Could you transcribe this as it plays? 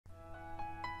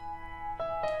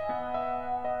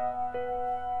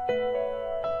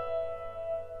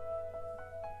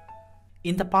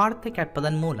இந்த பாடத்தை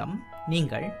கேட்பதன் மூலம்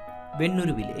நீங்கள்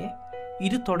வெண்ணுருவிலே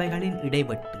இரு தொடைகளின்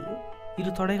இடைவெட்டு,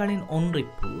 இரு தொடைகளின்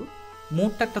ஒன்றிப்பு,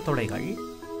 மூட்டற்ற தொடைகள்,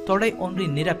 தொடை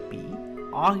ஒன்றின் நிரப்பி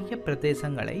ஆகிய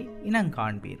பிரதேசங்களை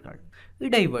இனங்காண்பீர்கள்.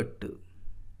 இடைவெட்டு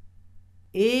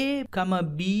A,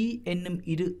 B என்னும்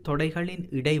இரு தொடைகளின்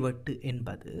இடைவெட்டு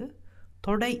என்பது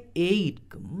தொடை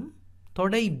Aயிற்கும்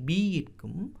தொடை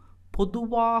Bயிற்கும்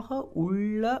பொதுவாக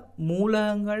உள்ள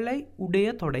மூலகங்களை உடைய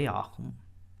தொடையாகும்.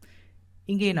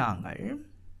 இங்கே நாங்கள்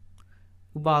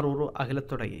இவ்வாறு ஒரு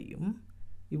அகிலத்தொடையையும்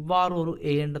இவ்வாறு ஒரு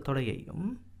A என்ற தொடையையும்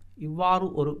இவ்வாறு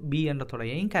ஒரு B என்ற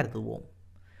தொடையையும் கருதுவோம்.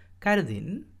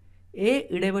 கருதின் A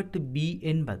இடைவெட்டு B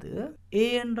என்பது A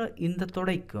என்ற இந்த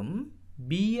தொடைக்கும்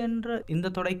B என்ற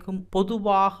இந்த தொடைக்கும்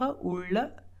பொதுவாக உள்ள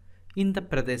இந்த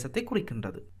பிரதேசத்தை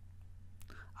குறிக்கின்றது.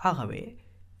 ஆகவே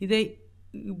இதை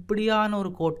இப்படியான ஒரு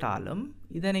கோட்டாலும்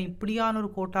இதனை இப்படியான ஒரு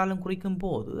கோட்டாலும் குறிக்கும்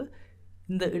போது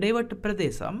இந்த இடைவெட்டு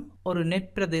பிரதேசம் ஒரு நெட்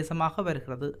பிரதேசமாக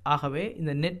வருகிறது. ஆகவே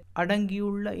இந்த நெட்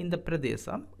அடங்கியுள்ள இந்த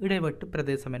பிரதேசம் இடைவெட்டு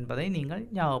பிரதேசம் என்பதை நீங்கள்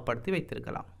ஞாபகப்படுத்தி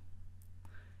வைத்திருக்கலாம்.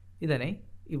 இதனை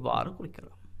இவ்வாறு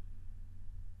குறிக்கலாம்.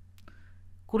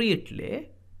 குறியீட்டிலே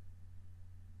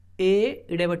A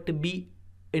இடைவெட்டு B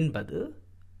என்பது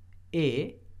A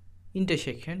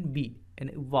இன்டர்செக்ஷன் B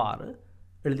என இவ்வாறு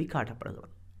எழுதி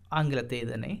காட்டப்படுகிறது. ஆங்கிலத்தில்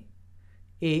இதனை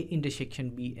A இன்டர்செக்ஷன்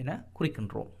B என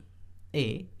குறிக்கின்றோம். A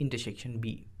இன்டர்செக்ஷன் B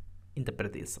இந்த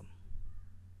பிரதேசம்.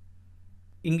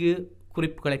 இங்கு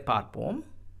குறிப்புகளை பார்ப்போம்.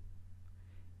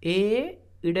 A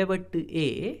இடைவெட்டு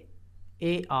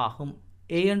A ஆகும்.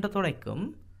 A என்ற தொடைக்கும்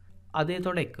அதே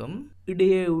தொடைக்கும்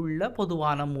இடையே உள்ள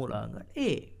பொதுவான மூலகங்கள்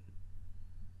A.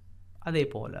 அதே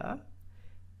போல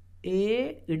A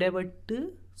இடைவெட்டு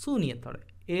சூனியத்தொடை,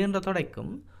 A என்ற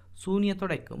தொடைக்கும்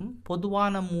சூனியத்தொடைக்கும்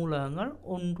பொதுவான மூலகங்கள்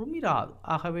ஒன்றும் இராது.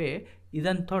 ஆகவே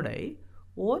இதன் தொடை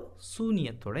ஓர்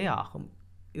சூனியத்தொடை ஆகும்.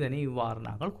 இதனை இவ்வாறு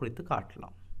நாங்கள் குறித்து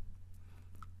காட்டலாம்.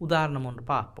 உதாரணம் ஒன்று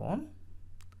பார்ப்போம்.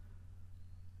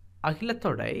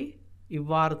 அகிலத்தொடை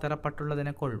இவ்வாறு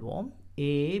தரப்பட்டுள்ளதென கொள்வோம்.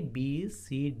 A, B, C,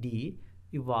 D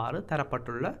இவ்வாறு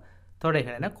தரப்பட்டுள்ள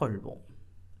தொடைகள் என கொள்வோம்.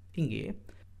 இங்கே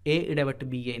A இடைவெட்டு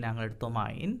Bயை நாங்கள்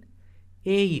எடுத்தோமாயின்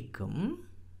Aக்கும்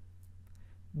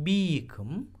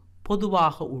Bக்கும்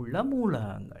பொதுவாக உள்ள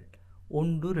மூலகங்கள்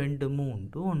 1, 2,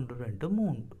 3, 1, 2,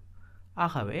 3.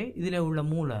 ஆகவே இதில் உள்ள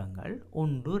மூலகங்கள்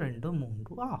 1, 2,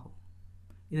 3 ஆகும்.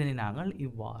 இதனை நாங்கள்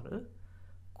இவ்வாறு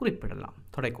குறிப்பிடலாம்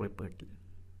தொடை குறிப்பீட்டில்.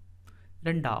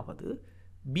 இரண்டாவது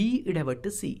B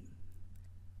இடைவெட்டு C.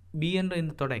 B என்ற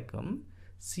இந்த தொடைக்கும்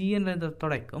C என்ற இந்த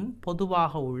தொடைக்கும்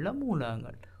பொதுவாக உள்ள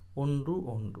மூலகங்கள் 1,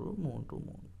 1, 3,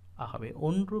 3. ஆகவே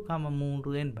 1,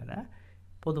 3 என்பன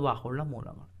பொதுவாக உள்ள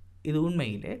மூலகங்கள். இது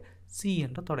உண்மையிலே C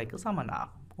என்ற தொடைக்கு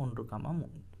சமனாகும். 1, 3.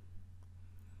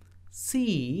 C,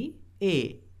 A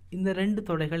இந்த ரெண்டு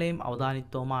தொடைகளையும்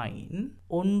அவதானித்தோமாயின்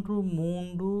 1,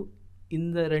 3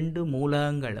 இந்த ரெண்டு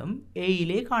மூலகங்களும்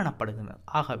Aயிலே காணப்படுகின்றன.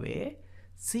 ஆகவே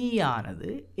C ஆனது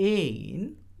Aயின்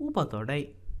உபதொடை.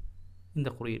 இந்த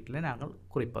குறியீட்டில் நாங்கள்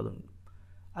குறிப்பதுண்டு.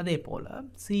 அதே போல்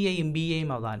சியையும்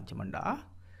பியையும் அவதானிச்சோம்டா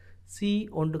C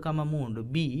 1, 3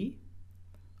 B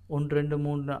 1, 2,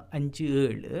 3, 5,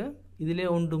 7 இதிலே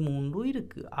 1, 3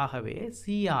 இருக்குது. ஆகவே C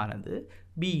ஆனது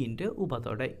B இன்ற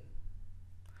உபதொடை.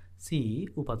 C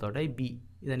உபதொடை B.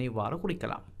 இதனை இவ்வாறு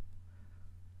குறிக்கலாம்.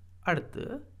 அடுத்து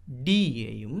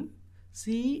Dயையும் C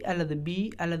அல்லது B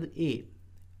அல்லது A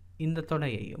இந்த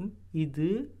தொடையையும்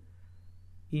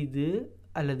இது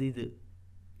அல்லது இது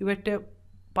இவற்றை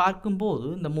பார்க்கும்போது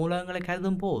இந்த மூலகங்களை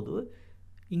கருதும் போது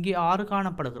இங்கே 6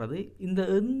 காணப்படுகிறது. இந்த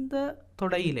எந்த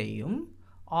தொடையிலேயும்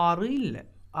 6 இல்லை.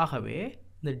 ஆகவே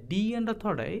இந்த D என்ற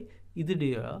தொடை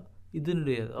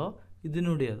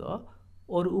இதனுடையதோ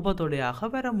ஒரு உபதொடையாக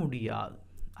வர முடியாது.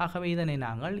 ஆகவே இதனை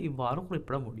நாங்கள் இவ்வாறு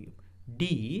குறிப்பிட முடியும். D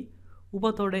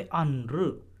உபதொடை அன்று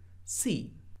C.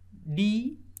 D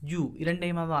U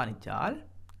இரண்டையும் அவதானித்தால்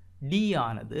D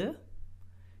ஆனது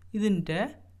இதன்ற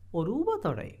ஒரு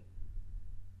உபதொடை.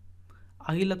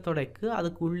 அகிலத்தொடைக்கு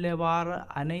அதுக்கு உள்ளே வார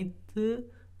அனைத்து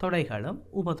தொடைகளும்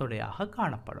உபதொடையாக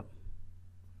காணப்படும்.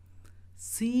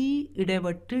 C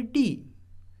இடைவெட்டு D.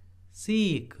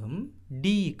 Cக்கும்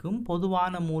Dக்கும்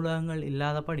பொதுவான மூலகங்கள்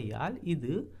இல்லாதபடியால்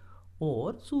இது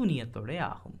ஓர் சூனியத்தொடை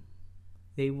ஆகும்.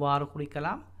 இதை இவ்வாறு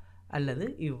குறிக்கலாம் அல்லது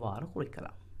இவ்வாறு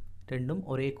குறிக்கலாம். ரெண்டும்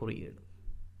ஒரே குறியீடு.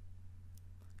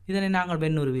 இதனை நாங்கள்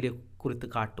வெண்ணுருவிலே குறித்து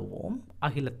காட்டுவோம்.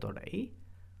 அகிலத்தொடை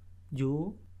U.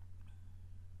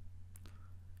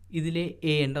 இதிலே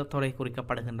A என்ற தொடை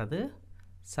குறிக்கப்படுகின்றது.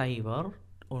 0,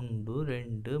 1,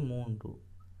 2, 3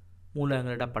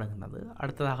 மூலகங்கள் இடப்படுகின்றது.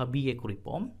 அடுத்ததாக Bயை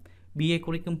குறிப்போம். Bயை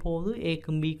குறிக்கும் போது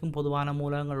Aக்கும் Bக்கும் பொதுவான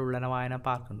மூலகங்கள் உள்ளனவா என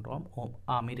பார்க்கின்றோம்.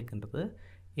 ஆம் இருக்கின்றது.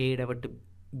 A இடைவெட்டு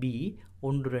B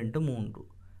 1, 2, 3.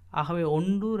 ஆகவே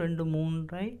 1 2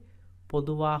 3ஐ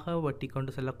பொதுவாக வெட்டி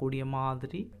கொண்டு செல்லக்கூடிய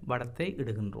மாதிரி வடத்தை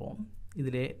இடுகின்றோம்.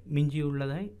 இதிலே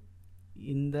மிஞ்சியுள்ளதை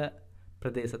இந்த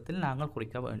பிரதேசத்தில் நாங்கள்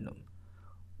குறிக்க வேண்டும்.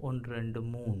 1 2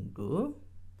 3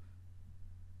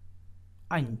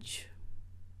 5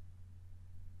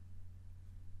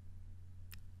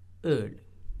 7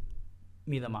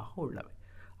 மீதமாக உள்ளவை.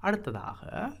 அடுத்ததாக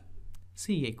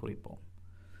சியை குறிப்போம்.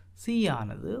 சி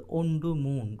ஆனது 1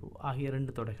 3 ஆகிய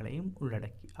 2 தொடைகளையும்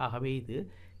உள்ளடக்கி, ஆகவே இது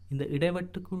இந்த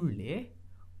இடைவெட்டுக்குள்ளே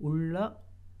உள்ள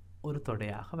ஒரு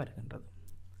தொடையாக வருகின்றது.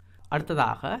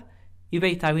 அடுத்ததாக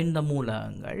இவை தவிர்ந்த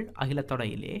மூலகங்கள் அகில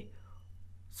தொடையிலே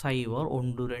 0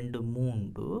 1 2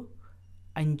 3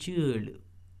 5 7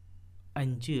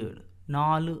 5 7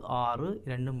 4 6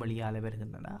 இரண்டும் வெளியாலே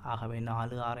வருகின்றன. ஆகவே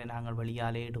 4 6ஐ நாங்கள்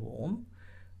வெளியாலே இடுவோம்.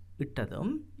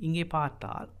 இட்டதும் இங்கே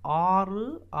பார்த்தால் 6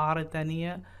 6ஐ தனிய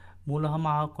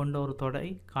மூலகமாக கொண்ட ஒரு தொடை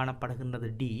காணப்படுகின்றது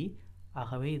டி.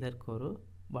 ஆகவே இதற்கு ஒரு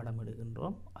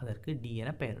வடமிடுகின்றோம், அதற்கு டி என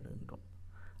பெயரிடுகின்றோம்.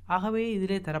 ஆகவே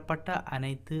இதிலே தரப்பட்ட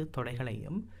அனைத்து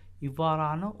தொடைகளையும்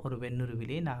இவ்வாறான ஒரு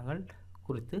வெண்ணுருவிலே நாங்கள்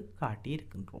குறித்து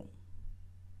காட்டியிருக்கின்றோம்.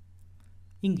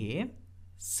 இங்கே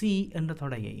சி என்ற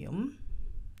தொடையையும்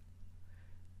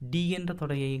டி என்ற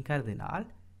தொடையையும் கருதினால்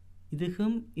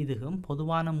இதுகும்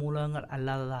பொதுவான மூலகங்கள்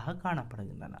அல்லாததாக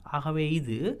காணப்படுகின்றன. ஆகவே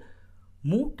இது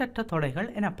மூட்டற்ற தொடைகள்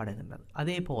எனப்படுகின்றது.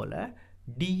 அதே போல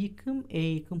டிக்கும்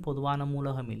ஏக்கும் பொதுவான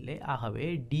மூலகம் இல்லை. ஆகவே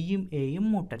டியும் ஏயும்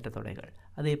மூட்டற்ற தொடைகள்.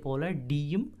 அதே போல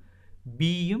டியும்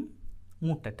பியும்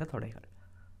மூட்டற்ற தொடைகள்.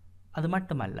 அது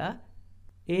மட்டுமல்ல,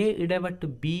 ஏ இடைவெட்டு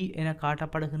பி என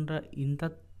காட்டப்படுகின்ற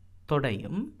இந்த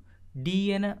தொடையும் டி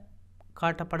என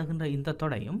காட்டப்படுகின்ற இந்த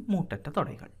தொடையும் மூட்டற்ற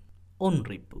தொடைகள்.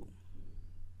 ஒன்றிப்பு.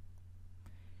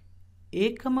 ஏ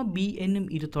பி என்னும்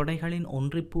இரு தொடைகளின்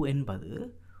ஒன்றிப்பு என்பது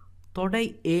தொடை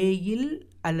ஏயில்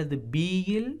அல்லது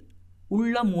பியில்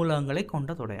உள்ள மூலகங்களை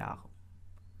கொண்ட தொடையாகும்.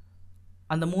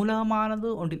 அந்த மூலகமானது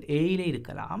ஒன்றில் ஏயிலே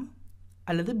இருக்கலாம்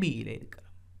அல்லது பியிலே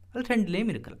இருக்கலாம், அது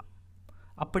ரெண்டிலேயும் இருக்கலாம்.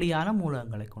 அப்படியான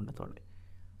மூலகங்களை கொண்ட தொடை.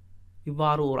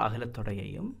 இவ்வாறு ஒரு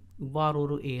அகலத்தொடையையும் இவ்வாறு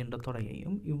ஒரு ஏ என்ற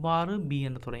தொடையையும் இவ்வாறு பி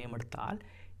என்ற தொடையும் எடுத்தால்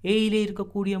ஏயிலே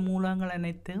இருக்கக்கூடிய மூலகங்கள்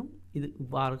அனைத்தும் இது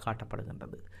இவ்வாறு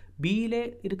காட்டப்படுகின்றது. பியிலே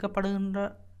இருக்கப்படுகின்ற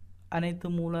அனைத்து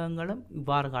மூலகங்களும்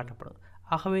இவ்வாறு காட்டப்படும்.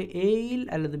 ஆகவே ஏயில்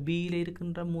அல்லது பியில்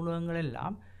இருக்கின்ற மூலகங்கள்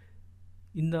எல்லாம்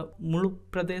இந்த முழு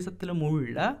பிரதேசத்திலும்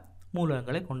உள்ள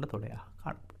மூலகங்களை கொண்ட தொடையாக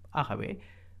காணப்படும். ஆகவே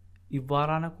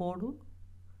இவ்வாறான கோடு,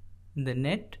 இந்த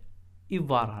நெட்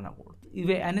இவ்வாறான கோடு,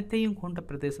 இவை அனைத்தையும் கொண்ட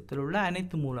பிரதேசத்தில் உள்ள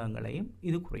அனைத்து மூலகங்களையும்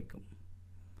இது குறிக்கும்.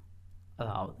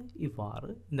 அதாவது இவ்வாறு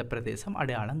இந்த பிரதேசம்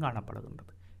அடையாளம்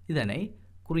காணப்படுகின்றது. இதனை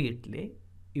குறியீட்டிலே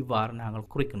இவ்வாறு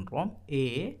நாங்கள் குறிக்கின்றோம். ஏ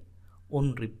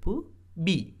ஒன்றிப்பு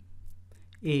பி,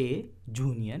 ஏ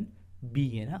ஜூனியன் பி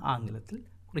என ஆங்கிலத்தில்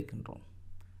குறிக்கின்றோம்.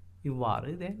 இவ்வாறு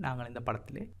இதை நாங்கள் இந்த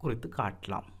படத்திலே குறித்து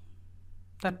காட்டலாம்.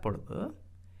 தற்பொழுது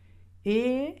ஏ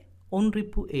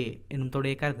ஒன்றிப்பு ஏ என்னும்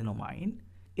தொடையை கருதினோமாயின்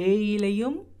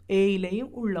ஏயிலையும்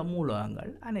உள்ள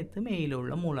மூலகங்கள் அனைத்தும் ஏயில்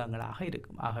உள்ள மூலகங்களாக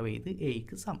இருக்கும். ஆகவே இது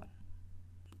ஏக்கு சமன்.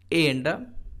 ஏ என்ற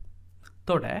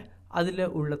தொடை அதில்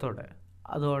உள்ள தொடை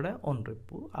அதோட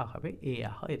ஒன்றிப்பு, ஆகவே ஏ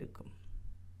ஆக இருக்கும்.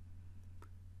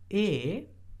 ஏ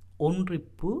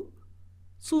ஒன்றிப்பு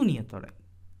சூனியத்தொடை.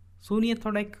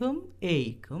 சூனியத்தொடைக்கும்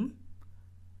ஏய்க்கும்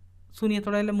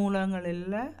சூனியத்தொடையில் மூலகங்கள்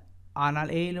இல்லை, ஆனால்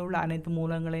ஏயில் உள்ள அனைத்து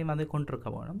மூலகங்களையும் அதை கொண்டிருக்க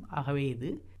வேணும். ஆகவே இது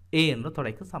ஏ என்ற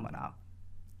தொடைக்கு சமனாகும்.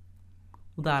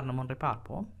 உதாரணம் ஒன்றை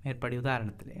பார்ப்போம். மேற்படி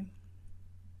உதாரணத்திலே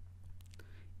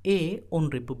ஏ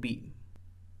ஒன்றிப்பு பி,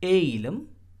 ஏயிலும்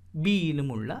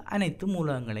பியிலும் உள்ள அனைத்து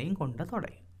மூலகங்களையும் கொண்ட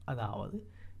தொடை. அதாவது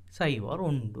 0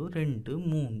 1 2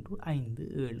 3 5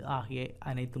 7 ஆகிய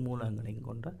அனைத்து மூலகங்களையும்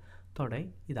கொண்ட தொடை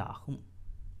இதாகும்.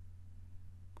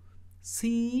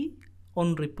 சி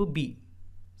ஒன்றிப்பு பி,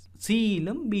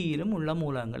 சியிலும் பியிலும் உள்ள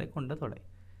மூலகங்களை கொண்ட தொடை.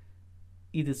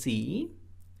 இது சி,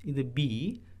 இது பி.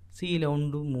 சியில்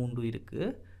 1 3 இருக்குது,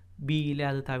 பியில்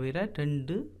அது தவிர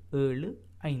 2 7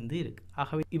 5 இருக்குது.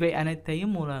 ஆகவே இவை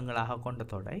அனைத்தையும் மூலகங்களாக கொண்ட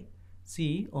தொடை சி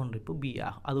ஒன்றிப்பு பி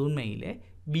ஆகும். அது உண்மையிலே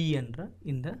பி என்ற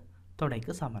இந்த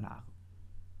தொடைக்கு சமனாகும்.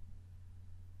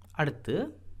 அடுத்து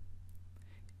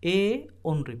ஏ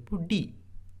ஒன்றிப்பு டி,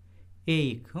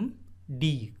 ஏக்கும்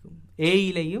டிக்கும்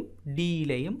ஏயிலையும்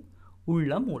டியிலையும்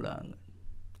உள்ள மூலகங்கள்.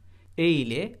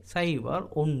 ஏயிலே 0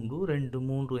 1 2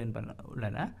 3 என்பன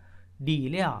உள்ளன,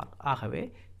 டியிலே 6. ஆகவே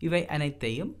இவை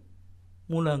அனைத்தையும்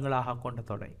மூலகங்களாக கொண்ட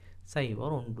தொடை 0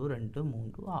 1 2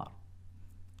 3 6.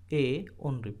 ஏ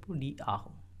ஒன்றிப்பு டி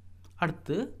ஆகும்.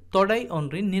 அடுத்து தொடை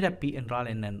ஒன்றின் நிரப்பி என்றால்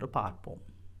என்ன என்று பார்ப்போம்.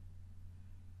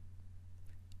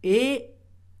 ஏ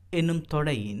என்னும்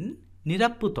தொடையின்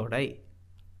நிரப்பு தொடை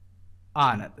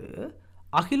ஆனது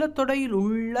அகிலத்தொடையில்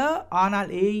உள்ள ஆனால்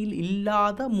ஏயில்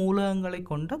இல்லாத மூலகங்களை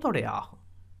கொண்ட தொடையாகும்.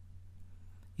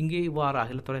 இங்கே இவ்வாறு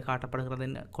அகிலத்தொடை காட்டப்படுகிறது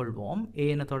என கொள்வோம். ஏ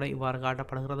என தொடை இவ்வாறு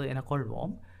காட்டப்படுகிறது என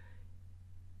கொள்வோம்.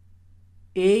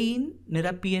 ஏயின்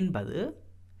நிரப்பி என்பது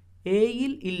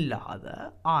ஏயில் இல்லாத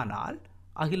ஆனால்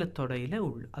அகிலத்தொடையில்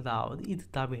உள்ள, அதாவது இது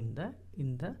தவிர்ந்த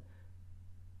இந்த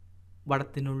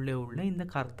வடத்தினுள்ளே உள்ள இந்த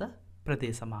கருத்த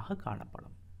பிரதேசமாக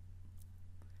காணப்படும்.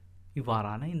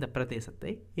 இவ்வாறான இந்த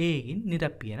பிரதேசத்தை ஏயின்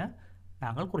நிரப்பி என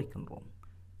நாங்கள் குறிக்கின்றோம்.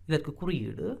 இதற்கு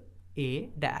குறியீடு ஏ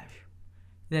டேஷ்.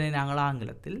 இதனை நாங்கள்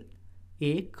ஆங்கிலத்தில்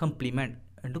ஏ கம்ப்ளிமெண்ட்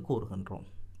என்று கூறுகின்றோம்.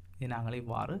 இதை நாங்கள்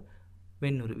இவ்வாறு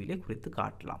வெண்ணுருவிலே குறித்து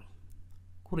காட்டலாம்.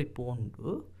 குறிப்பு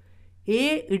 1, ஏ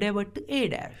இடைவெட்டு ஏ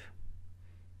டேஷ்.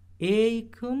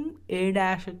 ஏக்கும் ஏ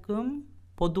டேஷுக்கும்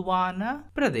பொதுவான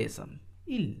பிரதேசம்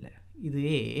இல்லை. இது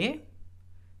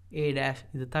ஏ டேஷ்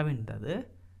இது தவிர்ந்தது.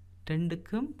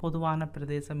 ரெண்டுக்கும் பொதுவான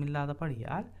பிரதேசம்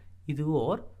இல்லாதபடியால் இது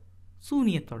ஓர்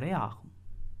சூனியத்தொடை ஆகும்.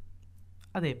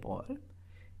 அதேபோல்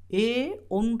ஏ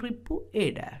ஒன்றிப்பு ஏ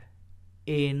டேஷ்.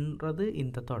 ஏன்றது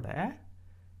இந்த தொடை,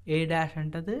 ஏ டேஷ்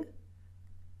என்றது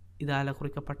இதால்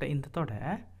குறிக்கப்பட்ட இந்த தொடை.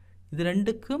 இது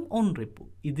ரெண்டுக்கும் ஒன்றிப்பு,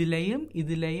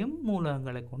 இதிலையும்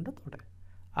மூலகங்களை கொண்ட தொடை.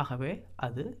 ஆகவே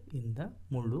அது இந்த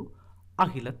முழு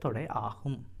அகிலத்தொடை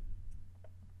ஆகும்.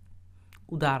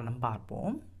 உதாரணம்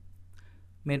பார்ப்போம்.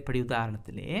 மேற்படி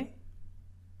உதாரணத்திலே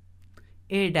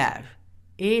ஏ டேஷ்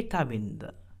ஏ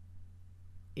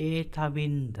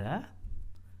தவிர்ந்த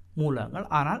மூலகங்கள்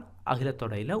ஆனால்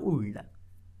அகிலத்தொடையில் உள்ள.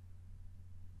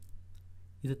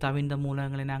 இது தவிர்ந்த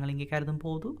மூலகங்களை நாங்கள் இங்கே கருதும்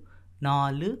போது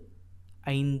 4,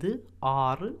 5,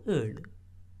 6, 7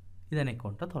 இதனை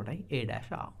கொண்ட தொடை ஏ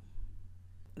டேஷ் ஆகும்.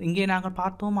 இங்கே நாங்கள்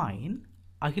பார்த்தோமாயின்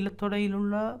அகிலத்தொடையில்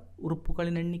உள்ள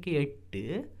உறுப்புகளின் எண்ணிக்கை 8,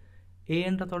 ஏ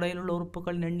என்ற தொடையில் உள்ள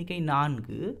உறுப்புகளின் எண்ணிக்கை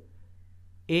 4,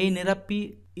 ஏ நிரப்பி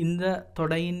இந்த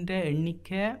தொடையின்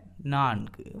எண்ணிக்கை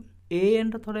 4, ஏ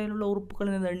என்ற தொடையில் உள்ள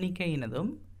உறுப்புகளின்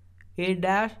எண்ணிக்கையினதும் ஏ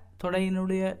டேஷ்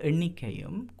தொடையினுடைய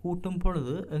எண்ணிக்கையும் கூட்டும்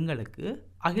பொழுது எங்களுக்கு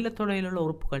அகிலத்தொடையில் உள்ள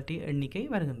உறுப்புகளின் எண்ணிக்கை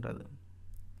வருகின்றது.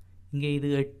 இங்கே இது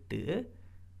 8,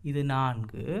 இது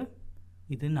 4,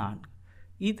 இது 4.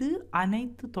 இது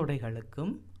அனைத்து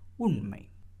தொடைகளுக்கும் உண்மை.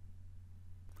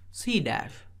 சி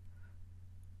டேஷ்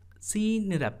சி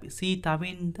நிரப்பி சி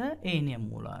தவிர்ந்த ஏனைய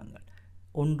மூலகங்கள்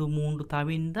 1, 3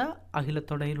 தவிர்ந்த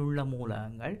அகிலத்தொடையில் உள்ள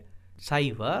மூலகங்கள்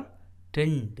 0,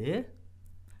 2,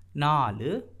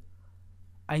 4,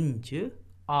 5,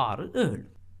 6, 7.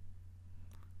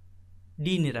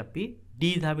 டி நிரப்பி டி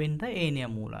தவிர்ந்த ஏனைய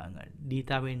மூலகங்கள், டி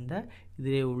தவிர்ந்த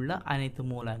இதிலே உள்ள அனைத்து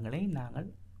மூலகங்களை நாங்கள்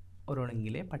ஒரு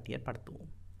ஒழுங்கிலே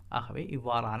பட்டியல்படுத்துவோம். ஆகவே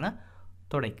இவ்வாறான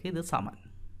தொடைக்கு இது சமன்.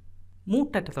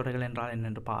 மூட்டற்ற தொடைகள் என்றால்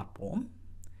என்னென்று பார்ப்போம்.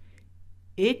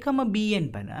 ஏ கம பி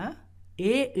என்பன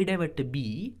ஏ இடைவெட்டு பி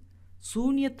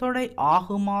சூன்யத்தொடை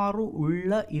ஆகுமாறு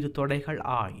உள்ள இரு தொடைகள்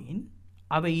ஆயின்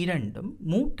அவை இரண்டும்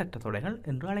மூட்டற்ற தொடைகள்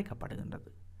என்று அழைக்கப்படுகின்றது.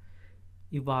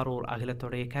 இவ்வாறு ஒரு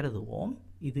அகிலத்தொடையை கருதுவோம்.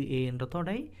 இது ஏ என்ற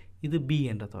தொடை, இது பி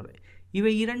என்ற தொடை.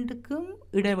 இவை இரண்டுக்கும்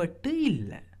இடைவெட்டு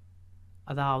இல்லை,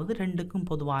 அதாவது ரெண்டுக்கும்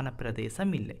பொதுவான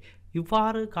பிரதேசம் இல்லை.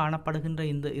 இவ்வாறு காணப்படுகின்ற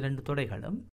இந்த இரண்டு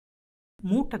தொடைகளும்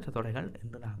மூட்டற்ற தொடைகள்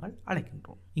என்று நாங்கள்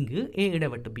அழைக்கின்றோம். இங்கு ஏ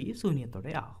இடைவெட்டு பி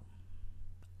சூன்யத்தொடை ஆகும்.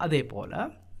 அதே போல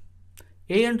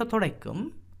ஏ என்ற தொடைக்கும்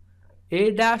ஏ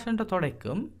டேஷ் என்ற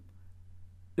தொடைக்கும்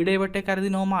இடைவெட்டை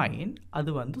கருதினோமாயின்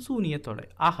அது சூன்யத்தொடை.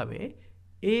 ஆகவே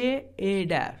ஏ ஏ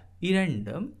டேஷ்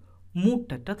இரண்டும்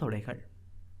மூட்டற்ற தொடைகள்.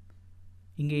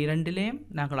 இங்கே இரண்டிலேயும்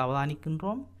நாங்கள்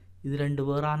அவதானிக்கின்றோம், இது ரெண்டு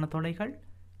வேறான தொடைகள்.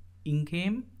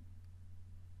 இங்கேயும்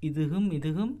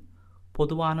இதுகும்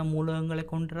பொதுவான மூலகங்களை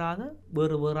கொண்டிராத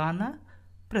வேறு வேறான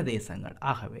பிரதேசங்கள்.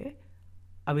 ஆகவே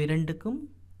அவை இரண்டுக்கும்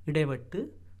இடைவெட்டு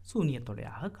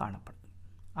சூன்யத்தொடையாக காணப்படுது.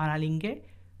 ஆனால் இங்கே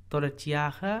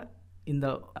தொடர்ச்சியாக இந்த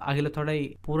அகிலத்தொடை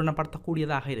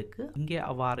பூரணப்படுத்தக்கூடியதாக இருக்கு. இங்கே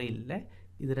அவ்வாறு இல்லை,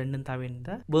 இது ரெண்டும் தவிர்ந்த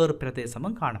வேறு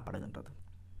பிரதேசமும் காணப்படுகின்றது.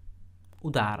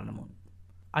 உதாரணம்,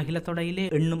 அகிலத்தொடையிலே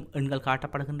எண்கள்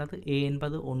காட்டப்படுகின்றது. ஏ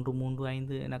என்பது 1, 3,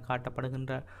 5 என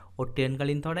காட்டப்படுகின்ற ஒற்றை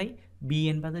எண்களின் தொடை, பி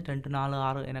என்பது 2, 4,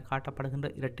 6 என காட்டப்படுகின்ற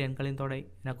இரட்டை எண்களின் தொடை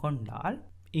என கொண்டால்,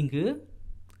 இங்கு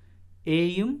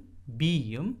ஏயும்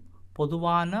பியும்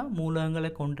பொதுவான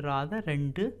மூலகங்களை கொண்டிராத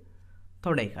ரெண்டு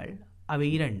தொடைகள். அவை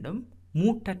இரண்டும்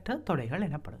மூட்டற்ற தொடைகள்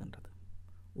எனப்படுகின்றது.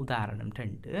 உதாரணம்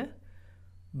 2,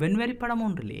 வெண்வரிப்படம்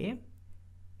ஒன்றிலே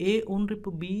ஏ ஒன்றிப்பு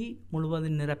பி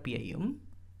முழுவதின் நிரப்பியையும்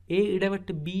ஏ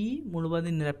இடைவெட்டு பி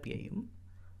முழுவதின் நிரப்பியையும்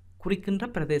குறிக்கின்ற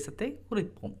பிரதேசத்தை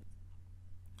குறிப்போம்.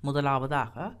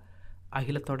 முதலாவதாக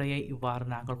அகிலத்தொடையை இவ்வாறு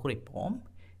நாங்கள் குறிப்போம்.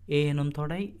 ஏ எனும்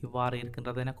தொடை இவ்வாறு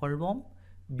இருக்கின்றது என கொள்வோம்,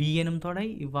 பி எனும் தொடை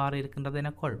இவ்வாறு இருக்கின்றது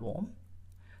என கொள்வோம்.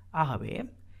 ஆகவே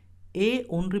ஏ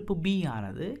ஒன்றிப்பு பி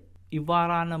ஆனது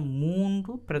இவ்வாறான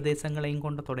 3 பிரதேசங்களையும்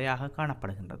கொண்ட தொடையாக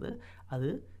காணப்படுகின்றது. அது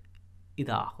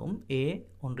இதாகும். A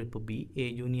ஒன்றிப்பு B, A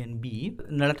union B.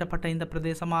 நிலற்றப்பட்ட இந்த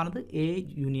பிரதேசமானது A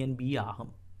யூனியன் B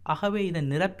ஆகும். ஆகவே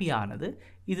இதன் நிரப்பியானது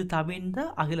இது தவிர்ந்த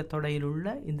அகிலத்தொடையில்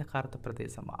உள்ள இந்த கருத்த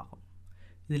பிரதேசமாகும்.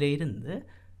 இதில் இருந்து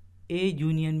A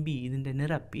யூனியன் B இதன்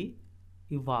நிரப்பி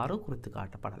இவ்வாறு குறித்து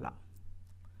காட்டப்படலாம்.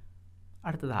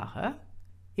 அடுத்ததாக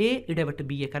A இடைவெட்டு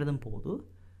B கருதும் போது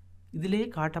இதிலே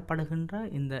காட்டப்படுகின்ற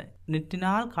இந்த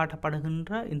நெட்டினால்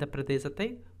காட்டப்படுகின்ற இந்த பிரதேசத்தை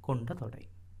கொண்ட தொடை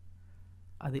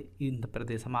அது இந்த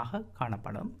பிரதேசமாக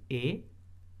காணப்படும். A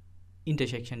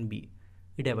intersection B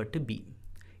இடைவெட்டு B.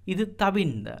 இது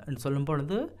தவிர்ந்த சொல்லும்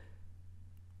பொழுது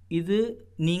இது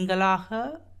நீங்களாக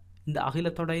இந்த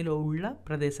அகிலத்தொடையில் உள்ள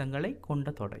பிரதேசங்களை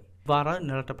கொண்ட தொடை. இவ்வாறு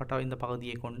நிரட்டப்பட்ட இந்த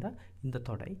பகுதியை கொண்ட இந்த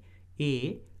தொடை A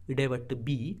இடைவெட்டு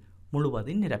B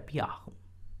முழுவதின் நிரப்பி ஆகும்.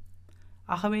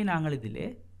 ஆகவே நாங்கள் இதிலே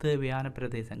தேவையான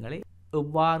பிரதேசங்களை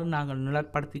எவ்வாறு நாங்கள்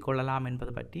நிலப்படுத்தி கொள்ளலாம்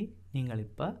என்பது பற்றி நீங்கள்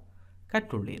இப்போ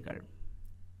கற்றுள்ளீர்கள்.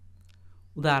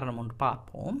 உதாரணம் ஒன்று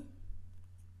பார்ப்போம்.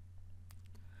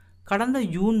 கடந்த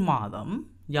ஜூன் மாதம்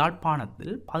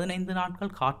யாழ்ப்பாணத்தில் 15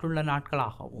 நாட்கள் காற்றுள்ள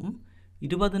நாட்களாகவும்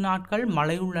 20 நாட்கள்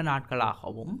மழையுள்ள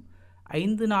நாட்களாகவும்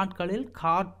 5 நாட்களில்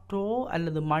காற்றோ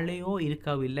அல்லது மழையோ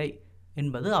இருக்கவில்லை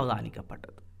என்பது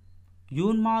அவதானிக்கப்பட்டது.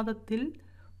 ஜூன் மாதத்தில்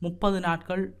 30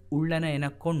 நாட்கள் உள்ளன என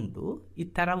கொண்டு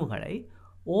இத்தரவுகளை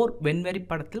ஓர் வெண்வரி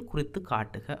படத்தில் குறித்து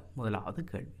காட்டுக. முதலாவது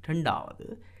கேள்வி. இரண்டாவது,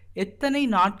 எத்தனை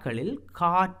நாட்களில்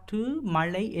காற்று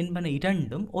மழை என்பன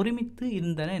இரண்டும் ஒருமித்து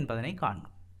இருந்தன என்பதனை காணும்.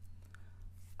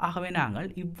 ஆகவே நாங்கள்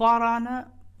இவ்வாறான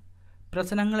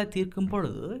பிரச்சனைகளை தீர்க்கும்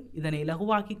பொழுது இதனை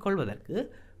இலகுவாக்கிக் கொள்வதற்கு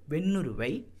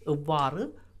வெண்ணுருவை எவ்வாறு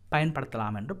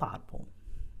பயன்படுத்தலாம் என்று பார்ப்போம்.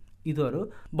 இது ஒரு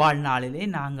வாழ்நாளிலே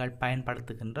நாங்கள்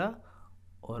பயன்படுத்துகின்ற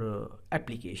ஒரு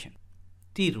அப்ளிகேஷன்.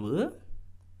 தீர்வு.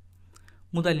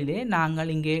 முதலிலே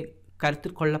நாங்கள் இங்கே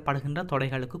கருத்தில் கொள்ளப்படுகின்ற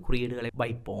தொடைகளுக்கு குறியீடுகளை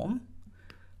வைப்போம்.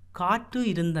 காற்று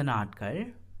இருந்த நாட்கள்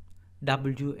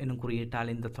W எனும்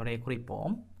குறியீட்டால் இந்த தொடையை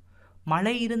குறிப்போம்.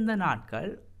 மழை இருந்த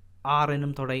நாட்கள் R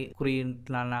எனும் தொடை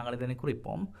குறியீட்டால் நாங்கள் இதனை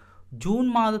குறிப்போம். ஜூன்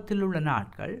மாதத்தில் உள்ள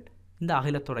நாட்கள் இந்த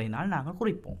அகிலத்தொடையினால் நாங்கள்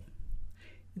குறிப்போம்.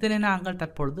 இதனை நாங்கள்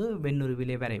தற்பொழுது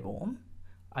வெண்ணுருவிலே வரைவோம்.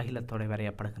 அகிலத்தொடை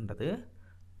வரையப்படுகின்றது.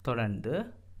 தொடர்ந்து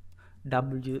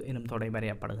W எனும் தொடை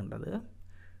வரையப்படுகின்றது.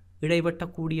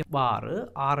 இடைவெட்டக்கூடியவாறு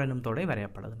R எனும் தொடை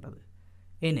வரையப்படுகின்றது.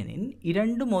 ஏனெனில்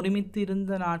இரண்டும் ஒருமித்து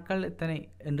இருந்த நாட்கள் எத்தனை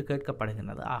என்று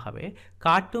கேட்கப்படுகின்றது. ஆகவே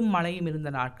காற்றும் மழையும் இருந்த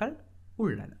நாட்கள்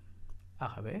உள்ளன.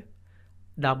 ஆகவே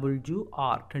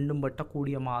WR ரெண்டும்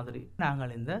வெட்டக்கூடிய மாதிரி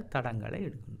நாங்கள் இந்த தடங்களை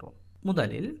எடுக்கின்றோம்.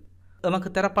 முதலில் நமக்கு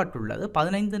தரப்பட்டுள்ளது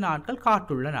 15 நாட்கள்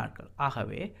காற்றுள்ள நாட்கள்.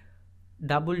 ஆகவே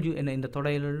W என்ற இந்த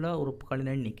தொடையிலுள்ள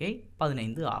உறுப்புகளின் எண்ணிக்கை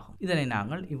 15 ஆகும். இதனை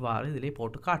நாங்கள் இவ்வாறு இதிலே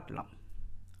போட்டு காட்டலாம்.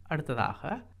 அடுத்ததாக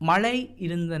மழை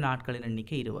இருந்த நாட்களின்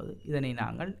எண்ணிக்கை 20. இதனை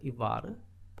நாங்கள் இவ்வாறு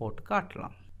போட்டு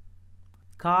காட்டலாம்.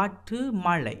 காற்று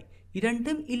மழை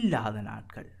இரண்டும் இல்லாத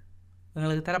நாட்கள்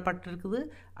எங்களுக்கு தரப்பட்டிருக்குது.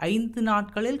 5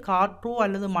 நாட்களில் காற்றோ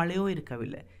அல்லது மழையோ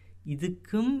இருக்கவில்லை.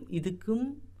 இதுக்கும்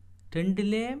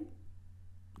ரெண்டிலே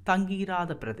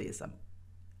தங்கியிராத பிரதேசம்.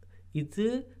 இது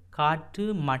காற்று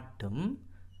மட்டும்,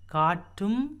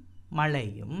 காற்றும்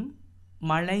மழையும்,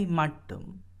 மழை மட்டும்.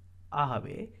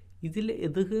 ஆகவே இதில்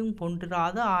எதுவும்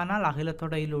கொண்டிராத ஆனால்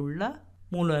அகிலத்தொடையில் உள்ள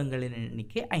மூலகங்களின்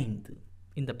எண்ணிக்கை 5.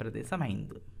 இந்த பிரதேசம்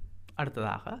 5.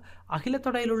 அடுத்ததாக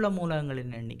அகிலத்தொடையில் உள்ள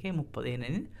மூலகங்களின் எண்ணிக்கை 30.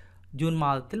 ஏனெனில் ஜூன்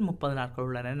மாதத்தில் 30 நாட்கள்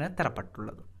உள்ளன என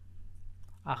தரப்பட்டுள்ளது.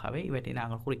 ஆகவே இவற்றை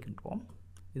நாங்கள் குறிக்கின்றோம்.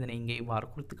 இதனை இங்கே இவ்வாறு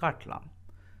குறித்து காட்டலாம்.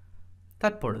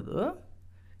 தற்பொழுது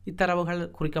இத்தரவுகள்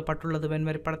குறிக்கப்பட்டுள்ளது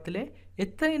வெண்வரி படத்திலே.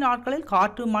 எத்தனை நாட்களில்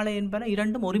காற்று மழை என்பன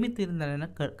இரண்டும் ஒருமித்து இருந்தன என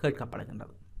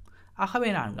கேட்கப்படுகின்றது. ஆகவே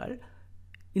நாங்கள்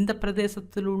இந்த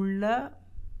பிரதேசத்தில் உள்ள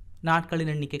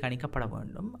நாட்களின் எண்ணிக்கை கணிக்கப்பட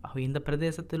வேண்டும். ஆகவே இந்த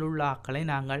பிரதேசத்தில் உள்ள ஆக்களை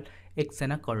நாங்கள் X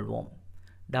என கொள்வோம்.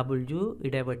 W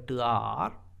இடைவெட்டு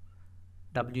R,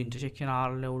 W இன்டர்செக்ஷன்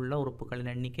Rல் உள்ள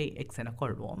உறுப்புகளின் எண்ணிக்கை X என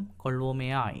கொள்வோமே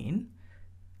ஆயின்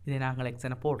இதை நாங்கள் X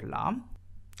என போடலாம்.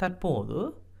 தற்போது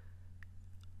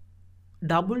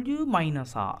W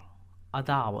மைனஸ் R,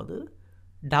 அதாவது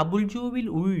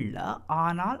Wவில் உள்ள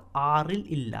ஆனால் Rல்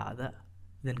இல்லாத,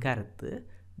 இதன் கருத்து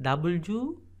W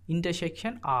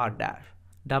இன்டர்செக்ஷன் R டேஷ்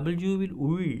Wவில்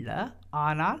உள்ள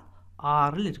ஆனால்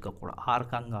Rல் இருக்கக்கூடாது.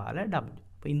 Rக்கு அங்கால W.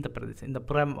 இப்போ இந்த பிரதேசம், இந்த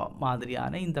புற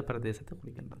மாதிரியான இந்த பிரதேசத்தை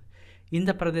குறிக்கின்றது.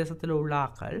 இந்த பிரதேசத்தில் உள்ள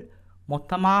ஆக்கள்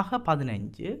மொத்தமாக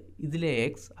 15, இதில்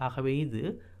X. ஆகவே இது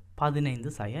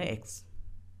 15 சய X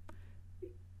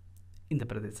இந்த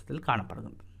பிரதேசத்தில்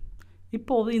காணப்படுகின்றது.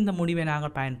 இப்போது இந்த முடிவை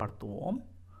நாங்கள் பயன்படுத்துவோம்.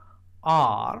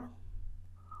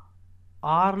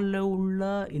 Rல் உள்ள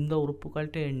இந்த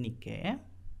உறுப்புகள்கிட்ட எண்ணிக்கை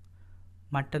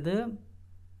மற்றது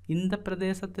இந்த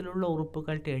பிரதேசத்தில் உள்ள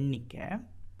உறுப்புகள்கிட்ட எண்ணிக்கை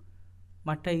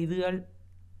மற்ற இதுகள்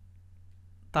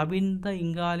தவிர்ந்த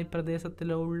இங்காலி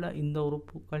பிரதேசத்தில் உள்ள இந்த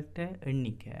உறுப்புகள்கிட்ட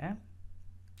எண்ணிக்கை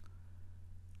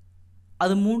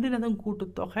அது மூன்றினதும்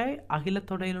கூட்டுத்தொகை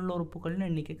அகிலத்தொடையில் உள்ள உறுப்புகளின்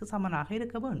எண்ணிக்கைக்கு சமனாக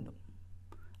இருக்க வேண்டும்.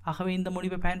 ஆகவே இந்த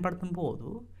முடிவை பயன்படுத்தும் போது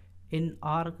என்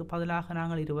ஆறுக்கு பதிலாக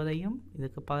நாங்கள் 20ஐயும்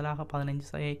இதுக்கு பதிலாக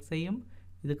 15 எக்ஸையும்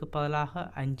இதுக்கு பதிலாக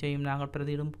 5ஐயும் நாங்கள்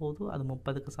பிரதியிடும் போது அது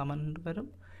 30க்கு சமன்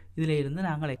வரும். இதில் இருந்து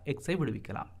நாங்கள் எக்ஸை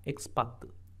விடுவிக்கலாம். எக்ஸ் 10.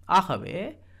 ஆகவே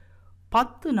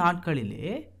 10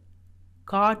 நாட்களிலே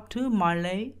காற்று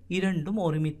மழை இரண்டும்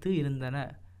ஒருமித்து இருந்தன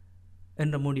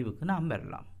என்ற முடிவுக்கு நாம்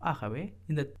வரலாம். ஆகவே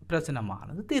இந்த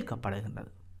பிரச்சனமானது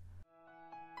தீர்க்கப்படுகின்றது.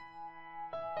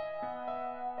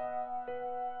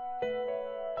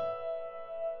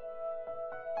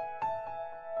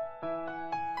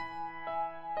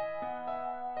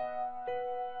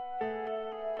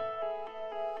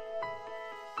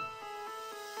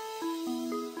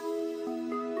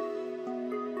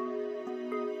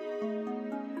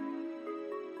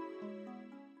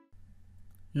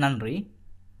 நன்றி.